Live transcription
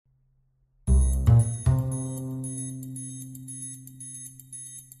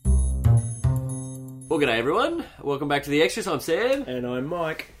Well, g'day everyone. Welcome back to The Extras. I'm Sam. And I'm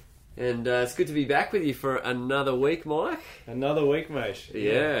Mike. And it's good to be back with you for another week, Mike. Another week, mate.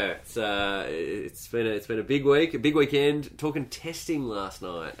 Yeah, it's been a big week, a big weekend. Talking testing last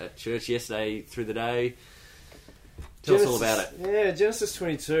night at church yesterday through the day. Tell us all about it. Yeah, Genesis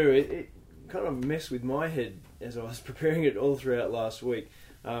 22. It kind of messed with my head as I was preparing it all throughout last week.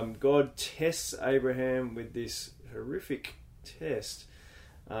 God tests Abraham with this horrific test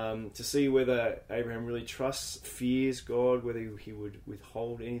to see whether Abraham really trusts, fears God, whether he would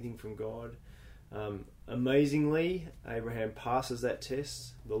withhold anything from God. Amazingly, Abraham passes that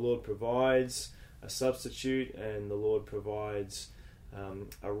test. The Lord provides a substitute, and the Lord provides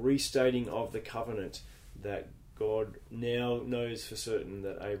a restating of the covenant that God now knows for certain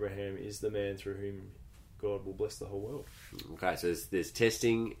that Abraham is the man through whom God will bless the whole world. Okay, so there's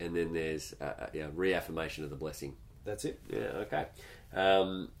testing, and then there's reaffirmation of the blessing. That's it. Yeah. Okay.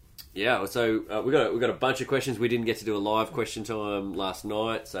 So we got a bunch of questions. We didn't get to do a live question time last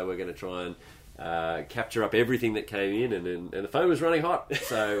night, so we're going to try and capture up everything that came in, and the phone was running hot.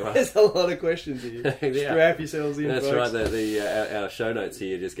 So there's a lot of questions here. Yeah. Strap yourselves in. That's folks. right. Our show notes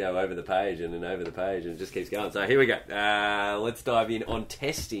here just go over the page and then over the page, and it just keeps going. So here we go. Let's dive in on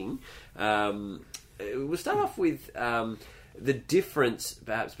testing. We'll start off with the difference,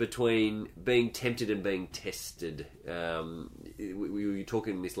 perhaps, between being tempted and being tested. We were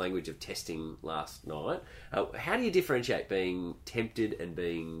talking this language of testing last night. How do you differentiate being tempted and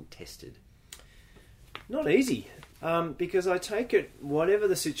being tested? Not easy, because I take it, whatever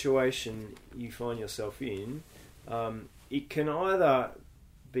the situation you find yourself in, it can either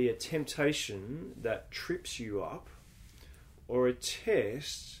be a temptation that trips you up or a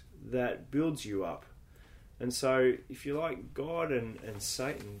test that builds you up. And so, if you like, God and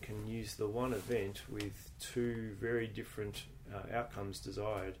Satan can use the one event with two very different outcomes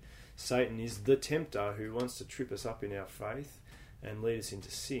desired. Satan is the tempter who wants to trip us up in our faith and lead us into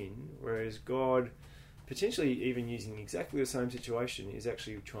sin, whereas God, potentially even using exactly the same situation, is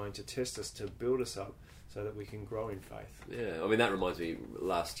actually trying to test us to build us up so that we can grow in faith. Yeah, I mean, that reminds me,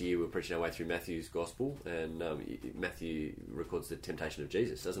 last year we were preaching our way through Matthew's Gospel, and Matthew records the temptation of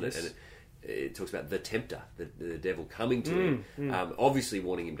Jesus, doesn't it? Yes. And it talks about the tempter, the devil coming to him, obviously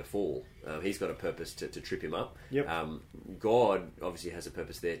wanting him to fall. He's got a purpose to trip him up. Yep. God obviously has a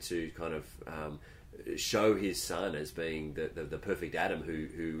purpose there to kind of show his son as being the perfect Adam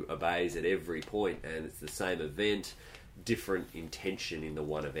who obeys at every point, and it's the same event, different intention in the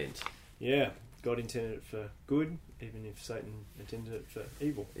one event. Yeah, God intended it for good, even if Satan intended it for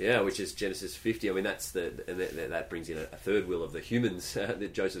evil. Yeah, which is Genesis 50. I mean, that brings in a third will of the humans,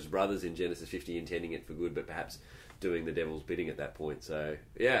 Joseph's brothers in Genesis 50 intending it for good, but perhaps doing the devil's bidding at that point. So,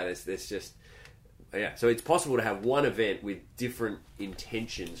 yeah, there's just... Yeah, so it's possible to have one event with different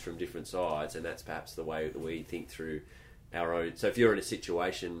intentions from different sides, and that's perhaps the way that we think through our own. So if you're in a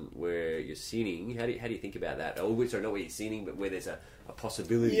situation where you're sinning, how do you think about that? Or, sorry, not where you're sinning, but where there's a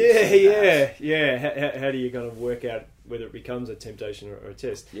possibility. Yeah. How do you kind of work out whether it becomes a temptation or a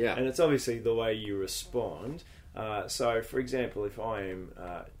test? Yeah. And it's obviously the way you respond. So, for example, if I am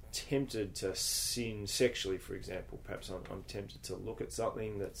tempted to sin sexually, for example, perhaps I'm tempted to look at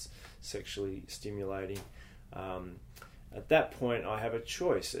something that's sexually stimulating. At that point, I have a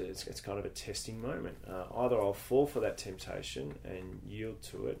choice. It's kind of a testing moment. Either I'll fall for that temptation and yield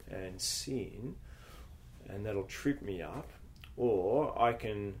to it and sin, and that'll trip me up, or I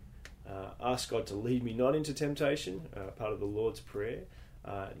can ask God to lead me not into temptation, part of the Lord's Prayer.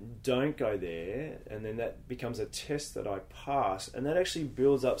 Don't go there, and then that becomes a test that I pass, and that actually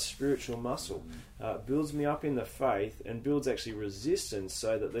builds up spiritual muscle, builds me up in the faith, and builds actually resistance,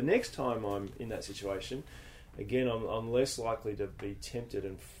 so that the next time I'm in that situation, again, I'm less likely to be tempted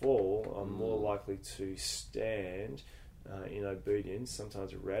and fall. I'm more likely to stand in obedience,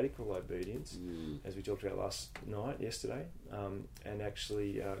 sometimes radical obedience, as we talked about yesterday, and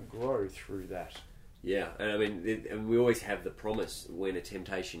actually grow through that. Yeah, and I mean, and we always have the promise when a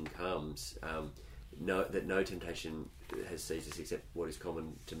temptation comes, no temptation has ceased us except what is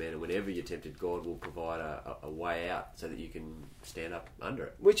common to man, and whenever you're tempted, God will provide a way out so that you can stand up under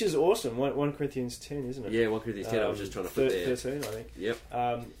it. Which is awesome. 1 Corinthians 10, isn't it? Yeah, 1 Corinthians 10. I was just trying to flip there. 13, I think. Yep.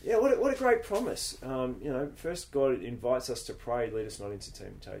 What a great promise. First God invites us to pray, lead us not into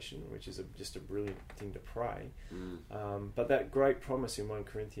temptation, which is just a brilliant thing to pray. But that great promise in 1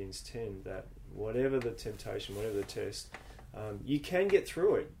 Corinthians 10 that whatever the temptation, whatever the test, you can get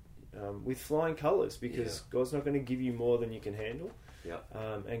through it with flying colours, because God's not going to give you more than you can handle.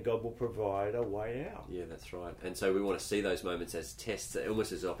 and God will provide a way out. Yeah, that's right. And so we want to see those moments as tests,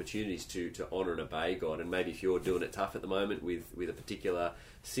 almost as opportunities to honour and obey God. And maybe if you're doing it tough at the moment with a particular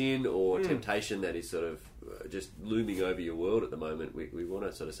sin or temptation that is sort of just looming over your world at the moment, we want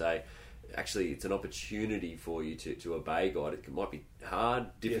to sort of say, actually, it's an opportunity for you to obey God. It might be hard,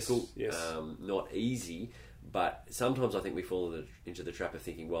 difficult, not easy, but sometimes I think we fall into the trap of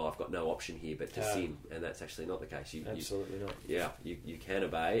thinking, well, I've got no option here but to sin, and that's actually not the case. Absolutely not. Yeah, you can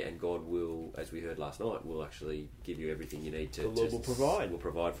obey, and God will, as we heard last night, will actually give you everything you need to. The Lord will provide. Will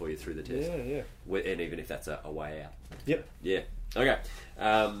provide for you through the test. And even if that's a way out. Yep. Yeah. Okay.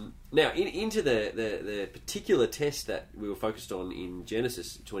 Now, into the particular test that we were focused on in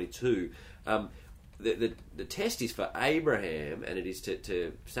Genesis 22, the test is for Abraham, and it is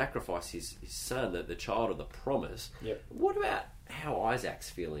to sacrifice his son, the child of the promise. Yep. What about how Isaac's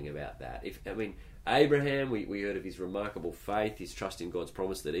feeling about that? Abraham, we heard of his remarkable faith, his trust in God's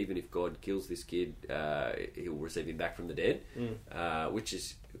promise that even if God kills this kid, he'll receive him back from the dead, which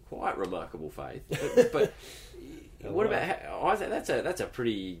is quite remarkable faith. But what about Isaac? That's a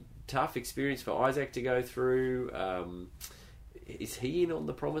pretty tough experience for Isaac to go through. Is he in on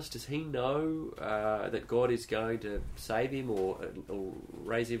the promise? Does he know that God is going to save him or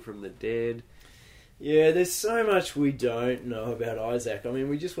raise him from the dead? Yeah, there's so much we don't know about Isaac. I mean,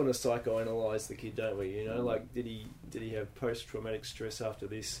 we just want to psychoanalyze the kid, don't we? You know, like did he have post-traumatic stress after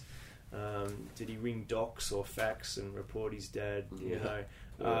this? Did he ring docs or fax and report his dad? You know,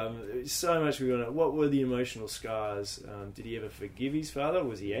 so much we want to know. What were the emotional scars? Did he ever forgive his father?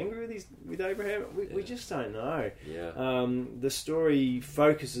 Was he angry with Abraham? We just don't know. Yeah. The story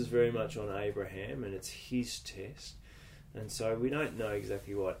focuses very much on Abraham, and it's his test, and so we don't know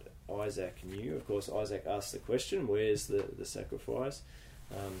exactly what Isaac knew. Of course, Isaac asked the question, "Where's the sacrifice?"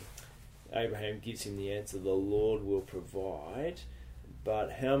 Abraham gives him the answer, "The Lord will provide."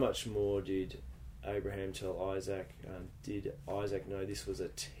 But how much more did Abraham tell Isaac? Did Isaac know this was a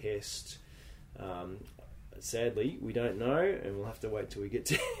test? Sadly, we don't know, and we'll have to wait till we get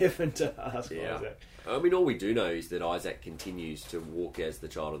to heaven to ask Isaac. I mean, all we do know is that Isaac continues to walk as the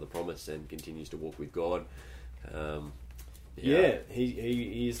child of the promise and continues to walk with God.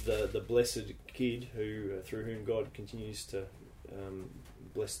 He is the blessed kid through whom God continues to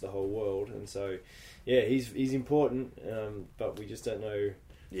bless the whole world, and so he's important, but we just don't know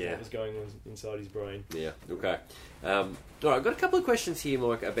what was going on inside his brain. Yeah. Okay. All right. I've got a couple of questions here,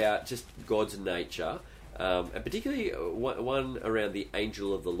 Mike, about just God's nature, and particularly one around the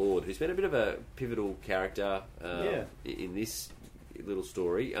angel of the Lord, who's been a bit of a pivotal character in this little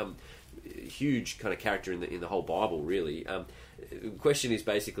story. Huge kind of character in the whole Bible, really. The question is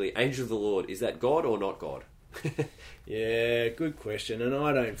basically, angel of the Lord, is that God or not God? Yeah, good question, and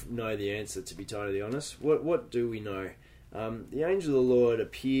I don't know the answer, to be totally honest. What do we know? The angel of the Lord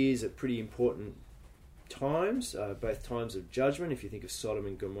appears at pretty important times, both times of judgment, if you think of Sodom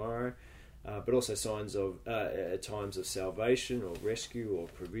and Gomorrah, but also times of salvation or rescue or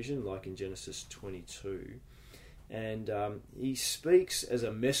provision, like in Genesis 22. And he speaks as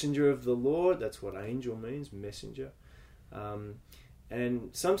a messenger of the Lord. That's what angel means, messenger. And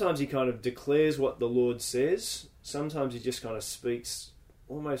sometimes he kind of declares what the Lord says. Sometimes he just kind of speaks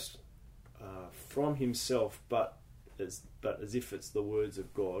almost from himself, but as if it's the words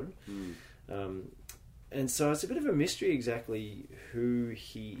of God. And so it's a bit of a mystery exactly who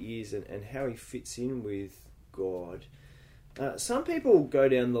he is and how he fits in with God. Some people go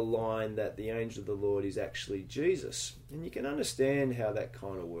down the line that the angel of the Lord is actually Jesus, and you can understand how that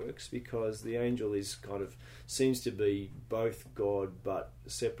kind of works, because the angel seems to be both God but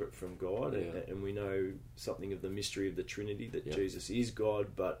separate from God, and we know something of the mystery of the Trinity, that Jesus is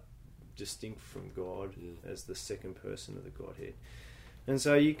God but distinct from God as the second person of the Godhead. And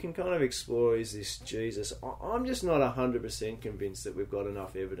so you can kind of explore, is this Jesus? I'm just not 100% convinced that we've got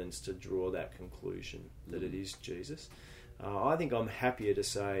enough evidence to draw that conclusion that it is Jesus. I think I'm happier to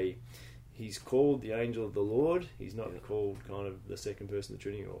say he's called the angel of the Lord. He's not called kind of the second person of the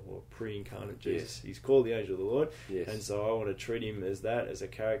Trinity or pre-incarnate Jesus. He's called the angel of the Lord. And so I want to treat him as that, as a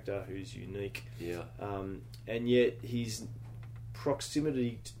character who's unique. And yet his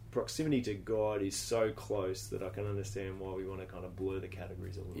proximity to God is so close that I can understand why we want to kind of blur the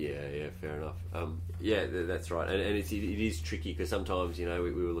categories a little bit. Yeah, fair enough. That's right. And it is tricky, because sometimes, we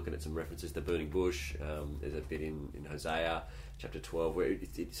were looking at some references to the burning bush. There's a bit in Hosea chapter 12 where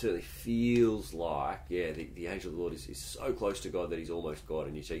it certainly feels like, the angel of the Lord is so close to God that he's almost God.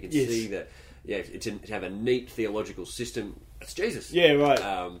 And so you can see that, to have a neat theological system, it's Jesus. Yeah, right.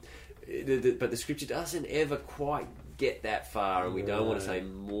 But the scripture doesn't ever quite get that far, and we don't want to say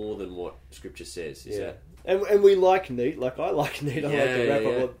more than what scripture says. Is that And we like neat, like I like neat, I like to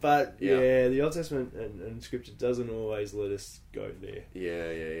wrap up, but the Old Testament and Scripture doesn't always let us go there.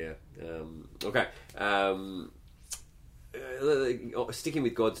 Okay. Sticking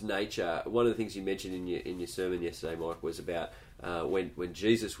with God's nature, one of the things you mentioned in your sermon yesterday, Mike, was about when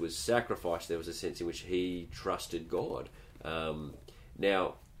Jesus was sacrificed, there was a sense in which he trusted God.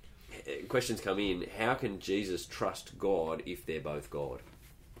 Now, questions come in: how can Jesus trust God if they're both God?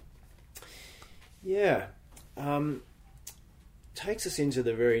 Yeah. Takes us into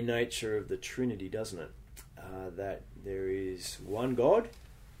the very nature of the Trinity, doesn't it? That there is one God,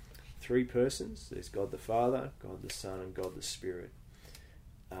 three persons. There's God the Father, God the Son, and God the Spirit.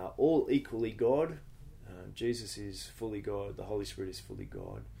 All equally God. Jesus is fully God. The Holy Spirit is fully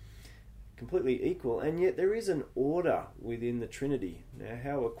God. Completely equal, and yet there is an order within the Trinity. Now,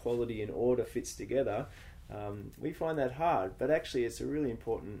 how equality and order fits together, we find that hard, but actually it's a really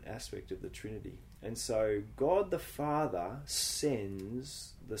important aspect of the Trinity. And so God the Father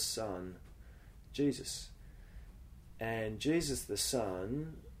sends the Son, Jesus. And Jesus the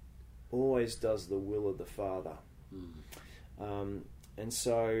Son always does the will of the Father. And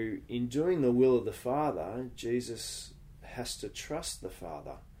so in doing the will of the Father, Jesus has to trust the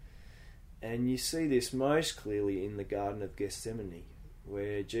Father. And you see this most clearly in the Garden of Gethsemane,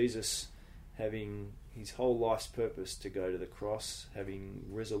 where Jesus, having his whole life's purpose to go to the cross, having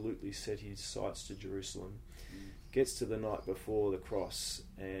resolutely set his sights to Jerusalem, gets to the night before the cross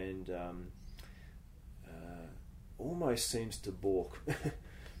and almost seems to balk,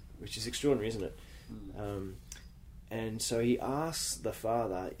 which is extraordinary, isn't it? And so he asks the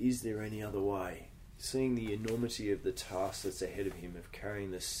Father, is there any other way? Seeing the enormity of the task that's ahead of him, of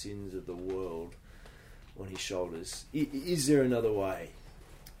carrying the sins of the world on his shoulders. Is there another way?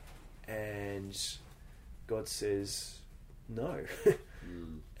 And God says, no.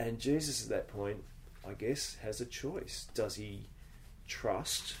 And Jesus at that point, I guess, has a choice. Does he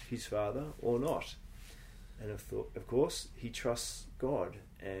trust his Father or not? And of course, he trusts God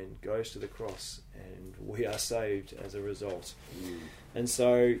and goes to the cross, and we are saved as a result. And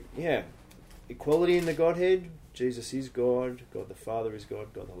so, equality in the Godhead. Jesus is God, God the Father is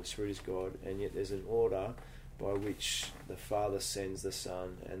God, God the Holy Spirit is God, and yet there's an order by which the Father sends the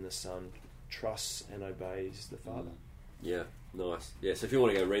Son, and the Son trusts and obeys the Father. Yeah, nice. Yeah, so if you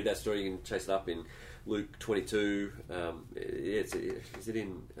want to go read that story, you can chase it up in Luke 22. Is it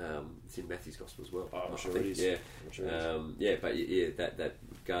in? It's in Matthew's Gospel as well. I'm sure it is. Yeah, I'm sure it is. That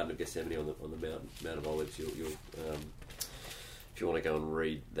Garden of Gethsemane on the Mount of Olives. You'll if you want to go and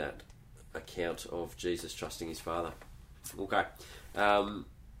read that account of Jesus trusting his Father. Okay.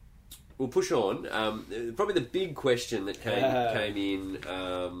 We'll push on. Probably the big question that came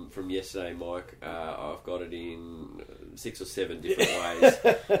in from yesterday, Mike, I've got it in 6 or 7 different ways,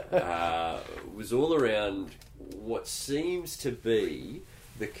 was all around what seems to be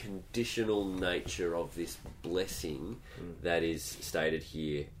the conditional nature of this blessing that is stated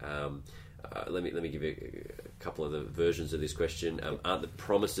here. Let me give you a couple of the versions of this question. Aren't the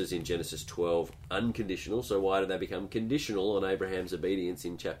promises in Genesis 12 unconditional? So why did they become conditional on Abraham's obedience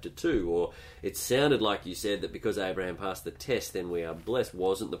in chapter 2? Or it sounded like you said that because Abraham passed the test, then we are blessed.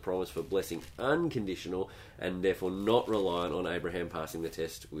 Wasn't the promise for blessing unconditional and therefore not reliant on Abraham passing the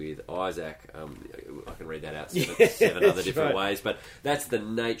test with Isaac? I can read that out seven other different ways, but that's the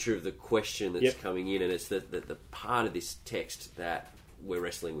nature of the question that's coming in, and it's the part of this text that we're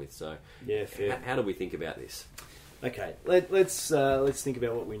wrestling with. So, fair. How do we think about this? Okay, let's think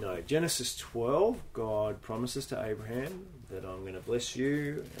about what we know. Genesis 12, God promises to Abraham that I'm going to bless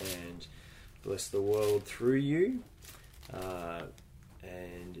you and bless the world through you.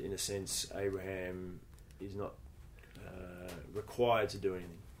 And in a sense, Abraham is not required to do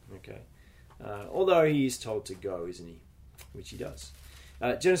anything. Okay, although he is told to go, isn't he? Which he does.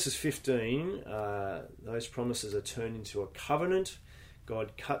 Genesis 15, those promises are turned into a covenant.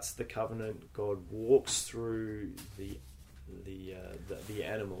 God cuts the covenant. God walks through the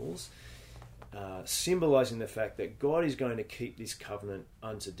animals, symbolising the fact that God is going to keep this covenant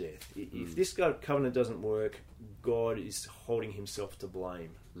unto death. If this covenant doesn't work, God is holding himself to blame.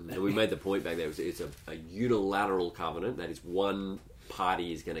 And we made the point back there, it's a unilateral covenant, that is one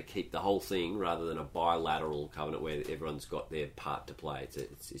party is going to keep the whole thing, rather than a bilateral covenant where everyone's got their part to play.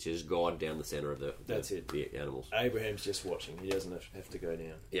 It's just God down the centre of the animals. Abraham's just watching. He doesn't have to go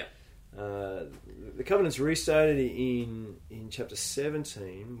down. Yeah. The covenant's restated in chapter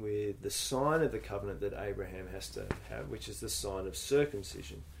 17 with the sign of the covenant that Abraham has to have, which is the sign of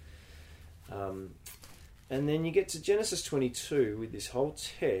circumcision. And then you get to Genesis 22 with this whole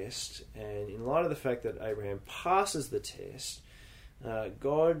test, and in light of the fact that Abraham passes the test,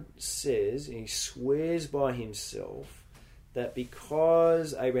 God says, he swears by himself, that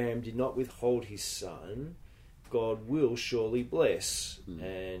because Abraham did not withhold his son, God will surely bless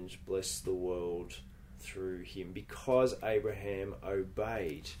and bless the world through him, because Abraham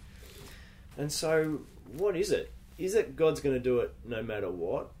obeyed. And so, what is it? Is it God's going to do it no matter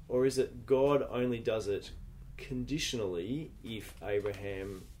what? Or is it God only does it conditionally if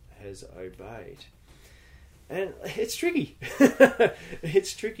Abraham has obeyed? And it's tricky.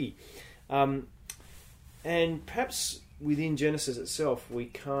 It's tricky. And perhaps within Genesis itself, we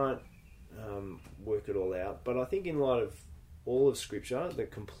can't work it all out. But I think in light of all of Scripture, the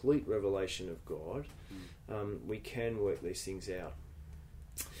complete revelation of God, we can work these things out.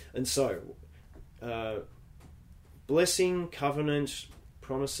 And so, blessing, covenant,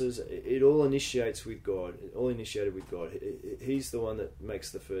 promises, it all initiates with God. It all initiated with God. He's the one that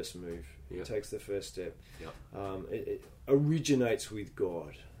makes the first move. He takes the first step. It originates with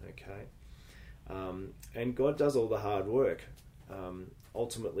God. Okay, and God does all the hard work.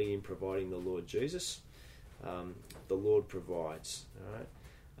 Ultimately, in providing the Lord Jesus, the Lord provides.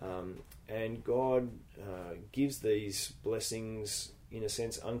 All right, and God gives these blessings in a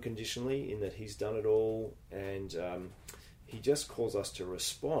sense unconditionally, in that He's done it all, and He just calls us to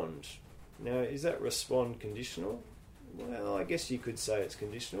respond. Now, is that respond conditional? Well, I guess you could say it's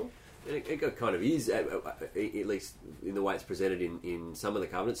conditional. It kind of is, at least in the way it's presented in some of the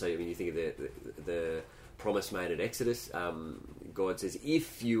covenants. So, I mean, you think of the promise made at Exodus. God says,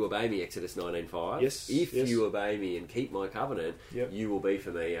 if you obey me, Exodus 19:5, if you obey me and keep my covenant, you will be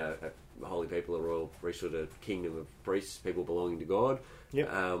for me a holy people, a royal priesthood, a kingdom of priests, people belonging to God.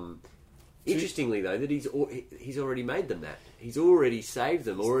 Interestingly, though, that he's already made them that. He's already saved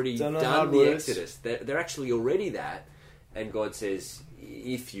them, already done the Exodus. They're actually already that. And God says,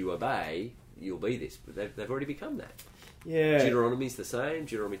 if you obey, you'll be this. But they've already become that. Yeah. Deuteronomy's the same.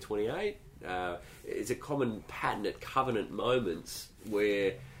 Deuteronomy 28. It's a common pattern at covenant moments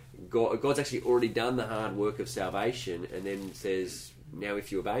where God's actually already done the hard work of salvation, and then says, now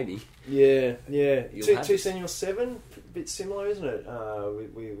if you obey me... Yeah. 2 Samuel 7, a bit similar, isn't it?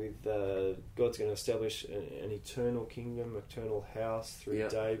 With God's going to establish an eternal kingdom, eternal house through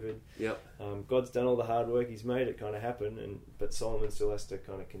David. God's done all the hard work. He's made it kind of happen, but Solomon still has to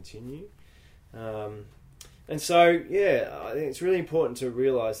kind of continue. And so, I think it's really important to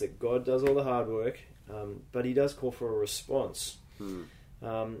realise that God does all the hard work, but He does call for a response.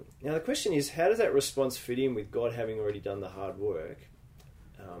 Now the question is, how does that response fit in with God having already done the hard work?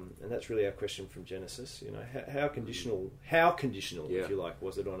 And that's really our question from Genesis. You know, how conditional, if you like,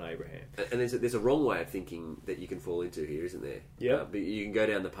 was it on Abraham? And there's a wrong way of thinking that you can fall into here, isn't there? But you can go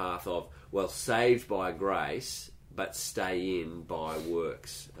down the path of, well, saved by grace, but stay in by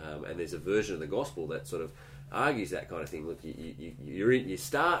works. And there's a version of the gospel that sort of argues that kind of thing. Look, you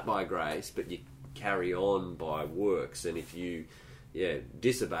start by grace, but you carry on by works. And if you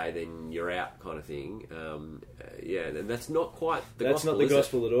disobey, then you're out, kind of thing. And that's not quite the gospel. That's not the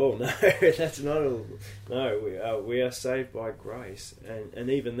gospel at all. No, that's not all. No, we are saved by grace, and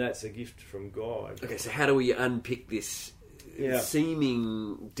even that's a gift from God. Okay, so how do we unpick this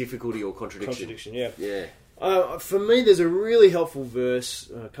seeming difficulty or contradiction? For me, there's a really helpful verse,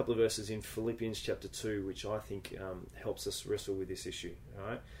 a couple of verses in Philippians chapter 2, which I think helps us wrestle with this issue. All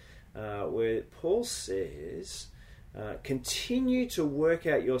right, where Paul says, continue to work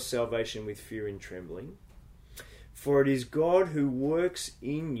out your salvation with fear and trembling, for it is God who works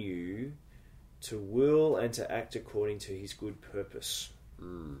in you to will and to act according to His good purpose.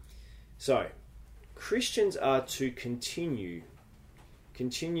 So, Christians are to continue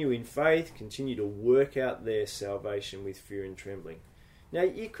in faith, continue to work out their salvation with fear and trembling. Now,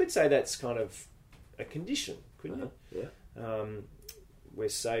 you could say that's kind of a condition, couldn't you? We're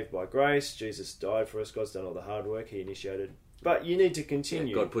saved by grace. Jesus died for us. God's done all the hard work. He initiated. But you need to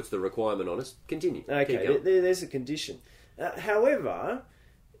continue. God puts the requirement on us. Continue. Okay, there's a condition. However,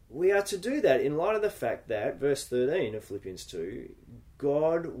 we are to do that in light of the fact that, verse 13 of Philippians 2,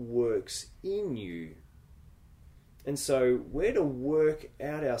 God works in you. And so we're to work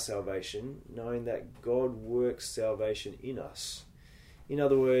out our salvation knowing that God works salvation in us. In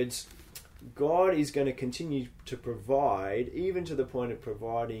other words, God is going to continue to provide, even to the point of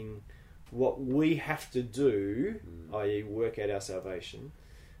providing what we have to do, i.e. work out our salvation,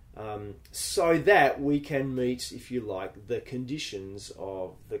 so that we can meet, if you like, the conditions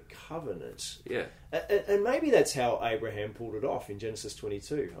of the covenant. And maybe that's how Abraham pulled it off in Genesis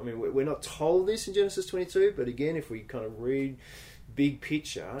 22. I mean, we're not told this in Genesis 22, but again, if we kind of read big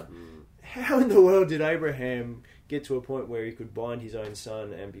picture, how in the world did Abraham get to a point where he could bind his own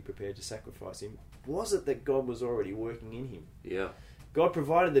son and be prepared to sacrifice him? Was it that God was already working in him? Yeah. God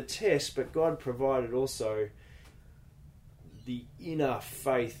provided the test, but God provided also the inner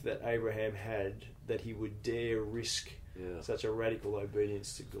faith that Abraham had, that he would dare risk such a radical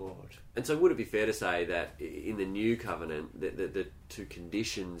obedience to God. And so would it be fair to say that in the new covenant, the two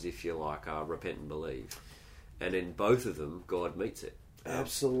conditions, if you like, are repent and believe? And in both of them, God meets it.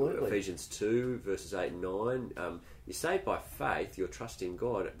 Absolutely. Ephesians 2, verses 8 and 9. You're saved by faith, you're trusting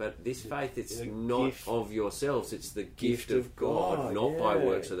God, but this faith, it's not gift of yourselves, it's the gift of God, not by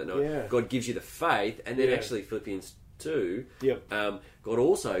works. So that God gives you the faith, and then actually Philippians 2, God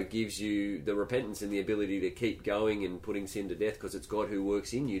also gives you the repentance and the ability to keep going and putting sin to death, because it's God who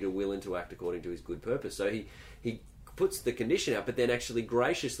works in you to will and to act according to his good purpose. So he puts the condition out, but then actually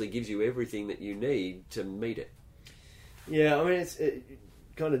graciously gives you everything that you need to meet it. Yeah, I mean, it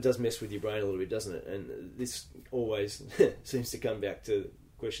kind of does mess with your brain a little bit, doesn't it? And this always seems to come back to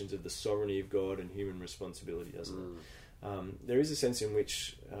questions of the sovereignty of God and human responsibility, doesn't it? There is a sense in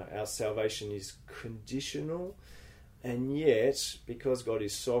which our salvation is conditional, and yet, because God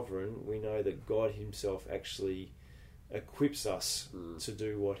is sovereign, we know that God himself actually equips us to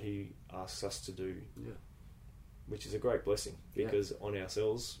do what he asks us to do. Yeah. Which is a great blessing, because on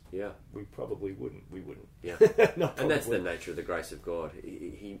ourselves, we probably wouldn't. We wouldn't. Yeah, and that's the nature of the grace of God.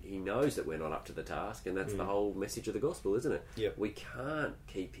 He knows that we're not up to the task, and that's the whole message of the gospel, isn't it? Yep. We can't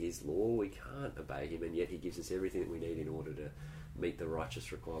keep his law, we can't obey him, and yet he gives us everything that we need in order to meet the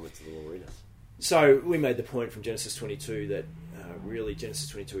righteous requirements of the law in us. So we made the point from Genesis 22 that really Genesis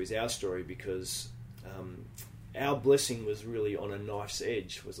 22 is our story, because our blessing was really on a knife's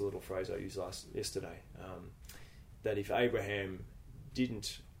edge, was a little phrase I used yesterday. That if Abraham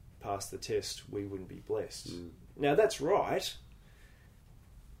didn't pass the test, we wouldn't be blessed. Now, that's right.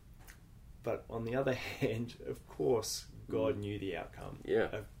 But on the other hand, of course, God knew the outcome. Yeah.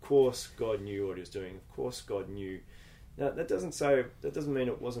 Of course, God knew what he was doing. Of course, God knew. Now, that doesn't mean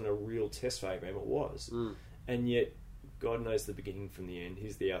it wasn't a real test for Abraham. It was. And yet, God knows the beginning from the end.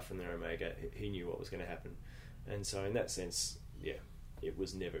 He's the Alpha and the Omega. He knew what was going to happen. And so, in that sense, it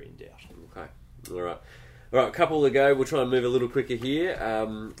was never in doubt. Okay. All right. All right, a couple to go. We'll try and move a little quicker here.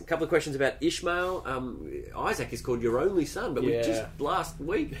 A couple of questions about Ishmael. Isaac is called your only son, but we just last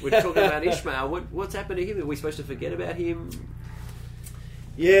week we're talking about Ishmael. What's happened to him? Are we supposed to forget about him?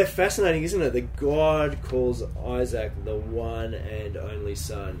 Yeah, fascinating, isn't it? That God calls Isaac the one and only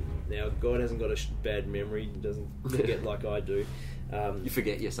son. Now, God hasn't got a bad memory. He doesn't forget like I do. You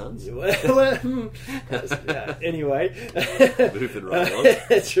forget your sons? Anyway. Moving right on.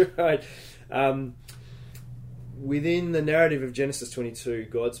 That's right. Within the narrative of Genesis 22,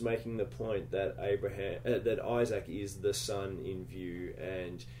 God's making the point that that Isaac is the son in view,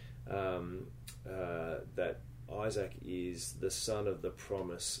 and that Isaac is the son of the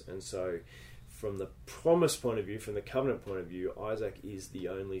promise. And so, from the promise point of view, from the covenant point of view, Isaac is the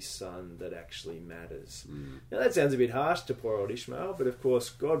only son that actually matters. Now, that sounds a bit harsh to poor old Ishmael, but of course,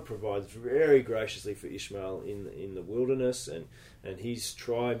 God provides very graciously for Ishmael in the wilderness, and his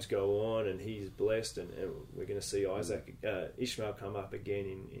tribes go on, and he's blessed, and we're going to see Ishmael come up again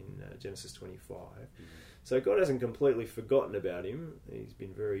in Genesis 25. So God hasn't completely forgotten about him. He's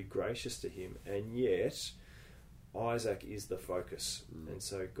been very gracious to him, and yet Isaac is the focus. And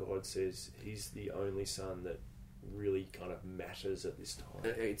so God says he's the only son that really kind of matters at this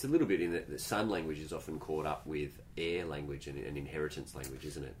time. It's a little bit in that the son language is often caught up with heir language and inheritance language,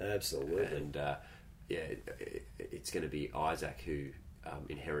 isn't it? Absolutely. And it's going to be Isaac who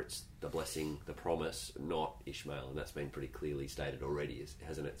inherits the blessing, the promise, not Ishmael, and that's been pretty clearly stated already,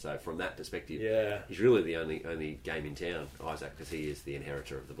 hasn't it? So from that perspective, he's really the only game in town, Isaac, because he is the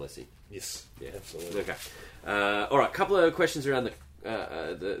inheritor of the blessing. Yes, absolutely. Okay. All right, a couple of questions around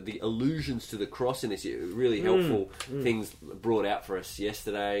the allusions to the cross in this. Really helpful things brought out for us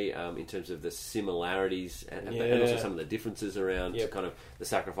yesterday in terms of the similarities and also some of the differences around kind of the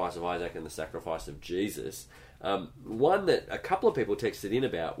sacrifice of Isaac and the sacrifice of Jesus. One that a couple of people texted in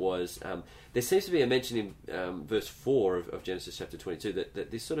about was there seems to be a mention in verse 4 of Genesis chapter 22 that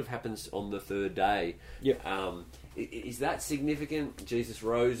this sort of happens on the third day. Is that significant? Jesus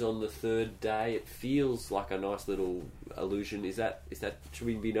rose on the third day. It feels like a nice little allusion. Is that should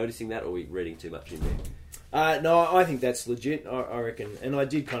we be noticing that, or are we reading too much in there? No, I think that's legit. I reckon, and I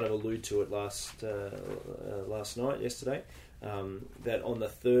did kind of allude to it last night, yesterday, that on the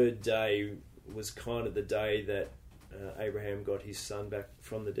third day was kind of the day that Abraham got his son back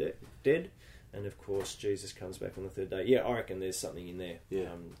from the dead, and of course Jesus comes back on the third day. I reckon there's something in there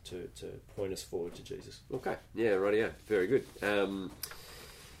to point us forward to Jesus. Okay, yeah, rightio, very good.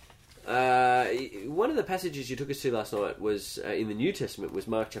 one of the passages you took us to last night was in the New Testament was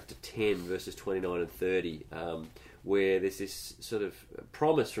Mark chapter 10, verses 29 and 30, where there's this sort of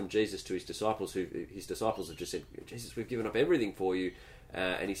promise from Jesus to his disciples, who his disciples have just said, Jesus, we've given up everything for you.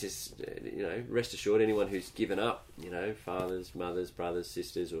 And he says, rest assured, anyone who's given up, fathers, mothers, brothers,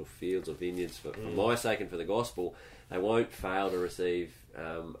 sisters, or fields or vineyards for my sake and for the gospel, they won't fail to receive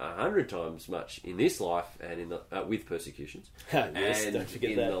 100 times much in this life and in the, with persecutions, yes, and don't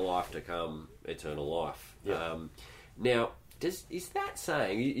forget in that. the life to come, eternal life. Yep. Now, is that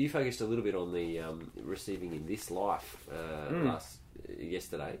saying you focused a little bit on the receiving in this life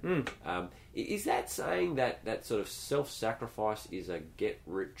yesterday? Is that saying that sort of self-sacrifice is a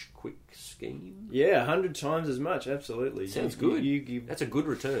get-rich-quick scheme? Yeah, 100 times as much, absolutely. Sounds good. You give, that's a good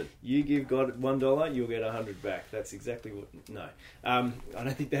return. You give God $1, you'll get 100 back. That's exactly what... No. I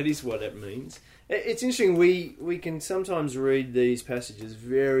don't think that is what it means. It's interesting, we can sometimes read these passages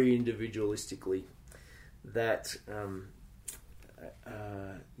very individualistically, that...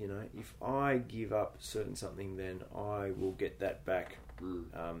 if I give up certain something, then I will get that back.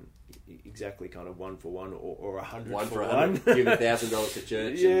 Exactly, kind of 1 for 1 or 100 1 for 1. Give $1,000 to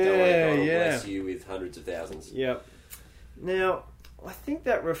church, and God will bless you with hundreds of thousands. Yep. Now, I think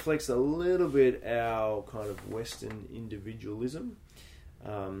that reflects a little bit our kind of Western individualism.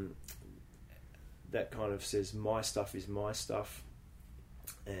 That kind of says my stuff is my stuff,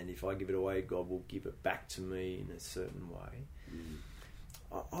 and if I give it away, God will give it back to me in a certain way.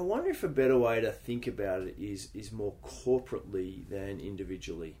 I wonder if a better way to think about it is more corporately than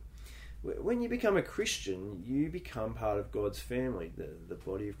individually. When you become a Christian, you become part of God's family, the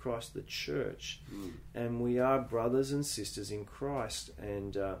body of Christ, the church, and we are brothers and sisters in Christ,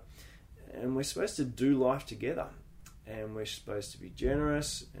 and we're supposed to do life together, and we're supposed to be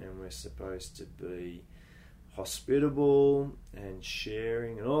generous, and we're supposed to be hospitable and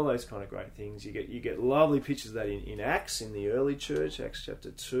sharing and all those kind of great things. You get lovely pictures of that in Acts, in the early church, Acts chapter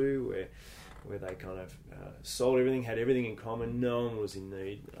 2, where they kind of sold everything, had everything in common, no one was in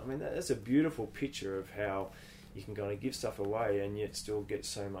need. I mean, that's a beautiful picture of how you can kind of give stuff away and yet still get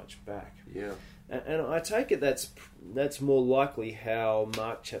so much back. Yeah. And I take it that's more likely how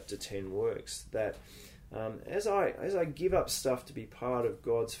Mark chapter 10 works, that as I give up stuff to be part of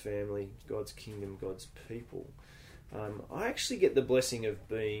God's family, God's kingdom, God's people, I actually get the blessing of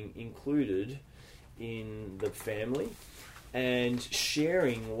being included in the family and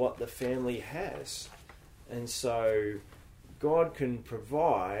sharing what the family has. And so God can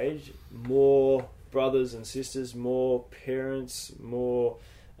provide more brothers and sisters, more parents, more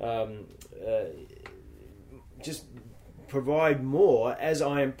just provide more as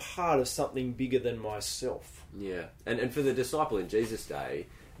I am part of something bigger than myself. Yeah, and for the disciple in Jesus' day,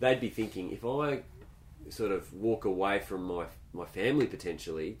 they'd be thinking, if I sort of walk away from my family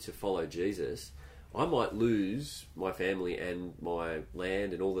potentially to follow Jesus, I might lose my family and my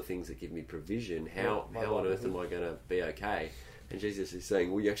land and all the things that give me provision. How on earth am I going to be okay? And Jesus is saying,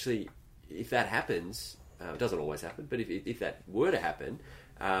 well, you actually, if that happens, it doesn't always happen, but if that were to happen,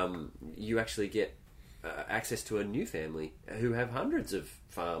 you actually get access to a new family who have hundreds of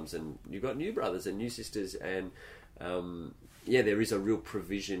farms, and you've got new brothers and new sisters, and there is a real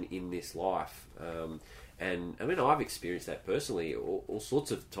provision in this life. And I mean, I've experienced that personally all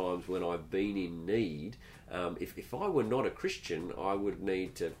sorts of times when I've been in need. If I were not a Christian, I would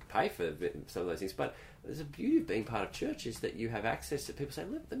need to pay for some of those things. But there's a beauty of being part of church is that you have access to people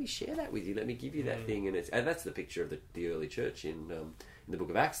saying, let me share that with you, let me give you that thing. And that's the picture of the early church in the book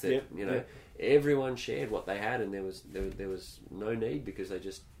of Acts, that everyone shared what they had, and there was no need, because they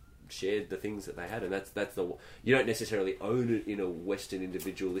just shared the things that they had. And that's the, you don't necessarily own it in a Western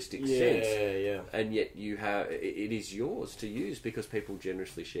individualistic sense, and yet you have it is yours to use because people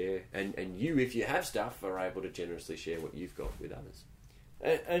generously share, and you, if you have stuff, are able to generously share what you've got with others.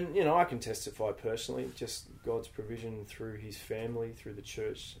 And I can testify personally, just God's provision through His family, through the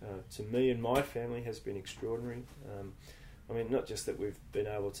church, to me and my family has been extraordinary. I mean, not just that we've been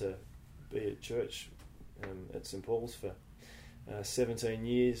able to be at church at St Paul's for 17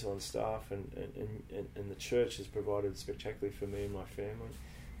 years on staff, and the church has provided spectacularly for me and my family.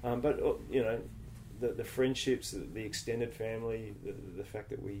 But the friendships, the extended family, the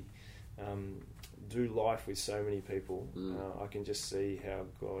fact that we do life with so many people, I can just see how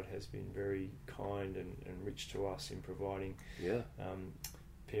God has been very kind and rich to us in providing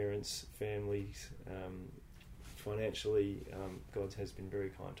parents, families, financially. God has been very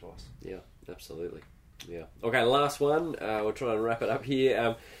kind to us. Yeah, absolutely. Yeah. Okay, last one. We'll try and wrap it up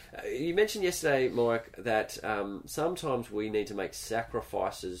here. You mentioned yesterday, Mike, that sometimes we need to make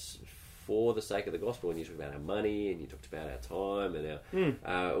sacrifices for the sake of the gospel. And you talked about our money, and you talked about our time, and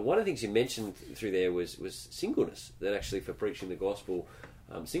our one of the things you mentioned through there was singleness. That actually, for preaching the gospel,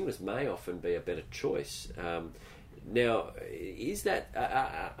 singleness may often be a better choice. Now, is that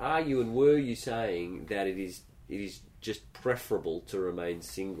are you and were you saying that it is just preferable to remain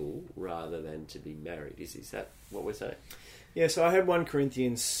single rather than to be married? Is that what we're saying? Yeah, so I had 1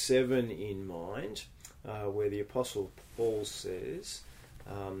 Corinthians 7 in mind, where the Apostle Paul says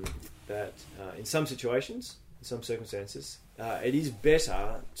that in some situations, in some circumstances, it is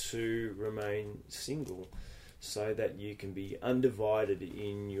better to remain single so that you can be undivided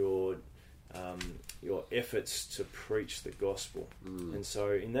in your efforts to preach the gospel. And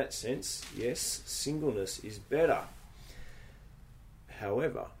so in that sense, yes, singleness is better.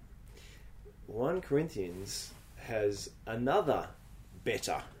 However, 1 Corinthians has another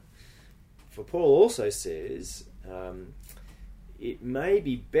better. For Paul also says it may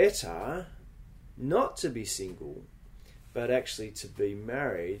be better not to be single, but actually to be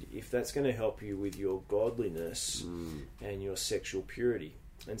married if that's going to help you with your godliness and your sexual purity.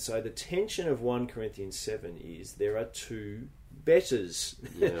 And so the tension of 1 Corinthians 7 is there are two betters.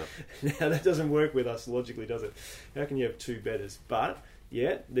 Yeah. Now that doesn't work with us logically, does it? How can you have two betters? But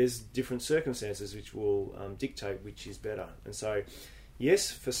yet there's different circumstances which will dictate which is better. And so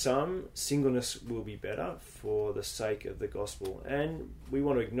yes, for some, singleness will be better for the sake of the gospel. And we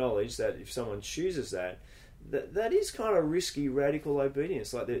want to acknowledge that if someone chooses that is kind of risky, radical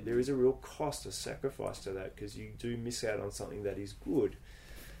obedience. Like there is a real cost, a sacrifice to that, because you do miss out on something that is good.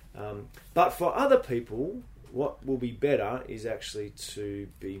 But for other people, what will be better is actually to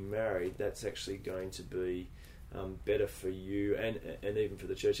be married. That's actually going to be better for you and even for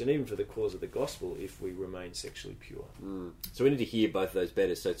the church and even for the cause of the gospel if we remain sexually pure. So we need to hear both of those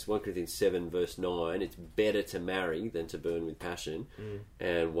better. So it's 1 Corinthians 7 verse 9, it's better to marry than to burn with passion.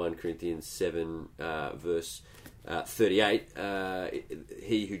 And 1 Corinthians 7 verse 38,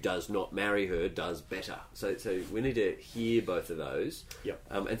 he who does not marry her does better. So we need to hear both of those. Yep.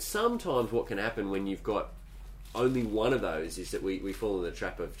 And sometimes what can happen when you've got only one of those is that we fall in the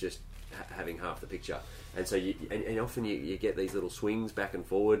trap of just having half the picture. And so and often you get these little swings back and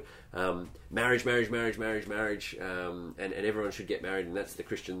forward. Marriage, and everyone should get married, and that's the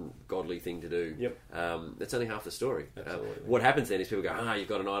Christian godly thing to do. Yep. That's only half the story. Absolutely. What happens then is people go, you've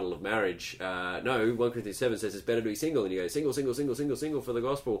got an idol of marriage. No, 1 Corinthians 7 says it's better to be single, and you go, single for the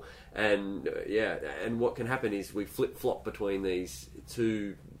gospel. And and what can happen is we flip-flop between these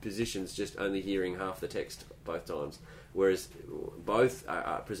two positions, just only hearing half the text both times. Whereas both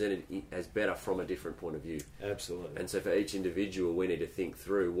are presented as better from a different point of view. Absolutely. And so for each individual, we need to think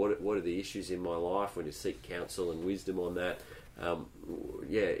through what are the issues in my life. We need to seek counsel and wisdom on that.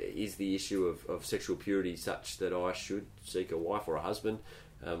 Is the issue of sexual purity such that I should seek a wife or a husband,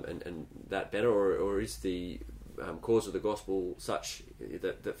 and that better, or is the cause of the gospel such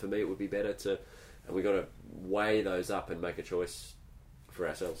that for me it would be better to? And we've got to weigh those up and make a choice for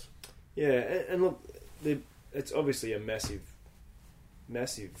ourselves. Yeah, and look, it's obviously a massive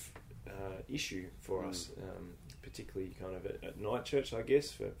issue for us, particularly kind of at night church, I guess,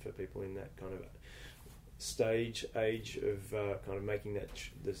 for people in that kind of age of kind of making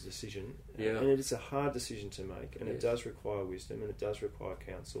this decision. Yeah. And it is a hard decision to make, and Yes. it does require wisdom, and it does require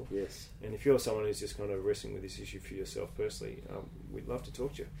counsel. Yes. And if you're someone who's just kind of wrestling with this issue for yourself personally, we'd love to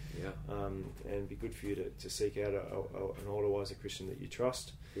talk to you. Yeah. And it'd be good for you to seek out an older, wiser Christian that you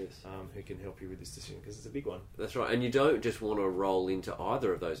trust, Yes. who can help you with this decision, because it's a big one. That's right. And you don't just want to roll into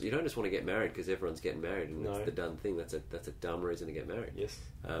either of those. You don't just want to get married because everyone's getting married and No. it's the done thing. That's a dumb reason to get married. Yes.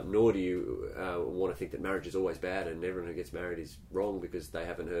 Nor do you want to think that marriage is always bad and everyone who gets married is wrong because they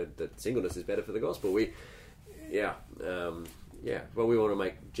haven't heard that singleness is better for the gospel. Well, we want to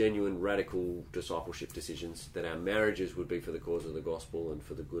make genuine, radical discipleship decisions, that our marriages would be for the cause of the gospel and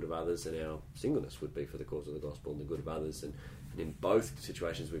for the good of others, and our singleness would be for the cause of the gospel and the good of others. And in both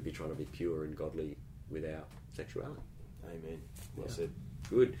situations, we'd be trying to be pure and godly with our sexuality. Amen. Well said.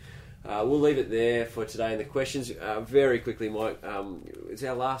 Good. We'll leave it there for today. And the questions, very quickly, Mike, it's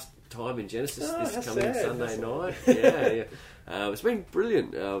our last time in Genesis this coming Sunday night. Yeah. It's been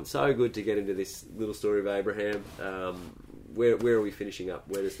brilliant. So good to get into this little story of Abraham. Where are we finishing up?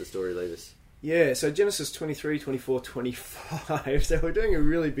 Where does the story leave us? Yeah, so Genesis 23, 24, 25. So we're doing a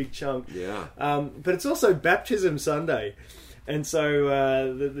really big chunk. Yeah. But it's also Baptism Sunday. And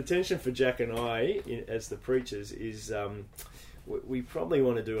so the tension for Jack and I, as the preachers, is we probably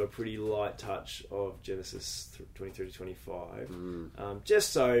want to do a pretty light touch of Genesis 23 to 25,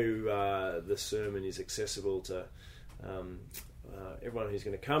 just so the sermon is accessible to everyone who's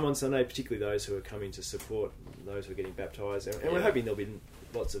going to come on Sunday, particularly those who are coming to support those who are getting baptised. And we're hoping there'll be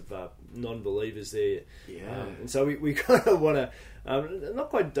lots of non-believers there. Yeah. And so we kind of want to, not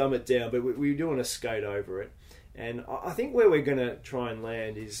quite dumb it down, but we do want to skate over it. And I think where we're going to try and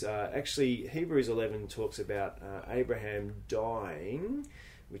land is actually Hebrews 11 talks about Abraham dying,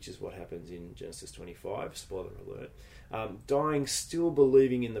 which is what happens in Genesis 25, spoiler alert, dying still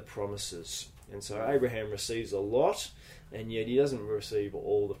believing in the promises. And so Abraham receives a lot, and yet he doesn't receive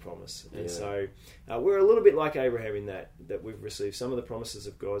all the promise. And so we're a little bit like Abraham in that we've received some of the promises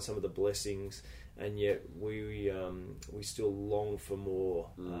of God, some of the blessings, and yet we still long for more.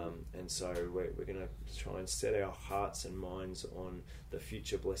 And so we're going to try and set our hearts and minds on the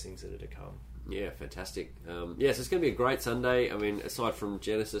future blessings that are to come. Yeah, fantastic. Yes, it's going to be a great Sunday. I mean, aside from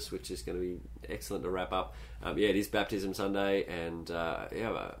Genesis, which is going to be excellent to wrap up, it is Baptism Sunday, and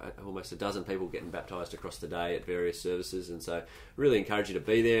almost a dozen people getting baptised across the day at various services. And so really encourage you to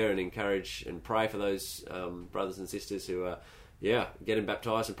be there and encourage and pray for those brothers and sisters who are getting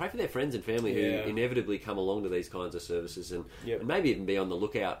baptised, and pray for their friends and family who inevitably come along to these kinds of services, and maybe even be on the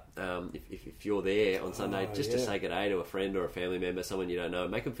lookout if you're there on Sunday, just to say good day to a friend or a family member, someone you don't know,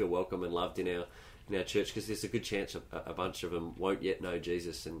 and make them feel welcome and loved in our church, because there's a good chance a bunch of them won't yet know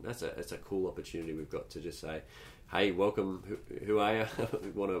Jesus, and that's a cool opportunity we've got to just say, hey, welcome, who are you? We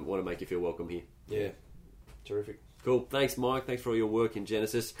want to make you feel welcome here. Yeah, terrific. Cool. Thanks, Mike. Thanks for all your work in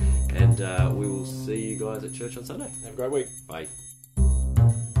Genesis. And we will see you guys at church on Sunday. Have a great week. Bye.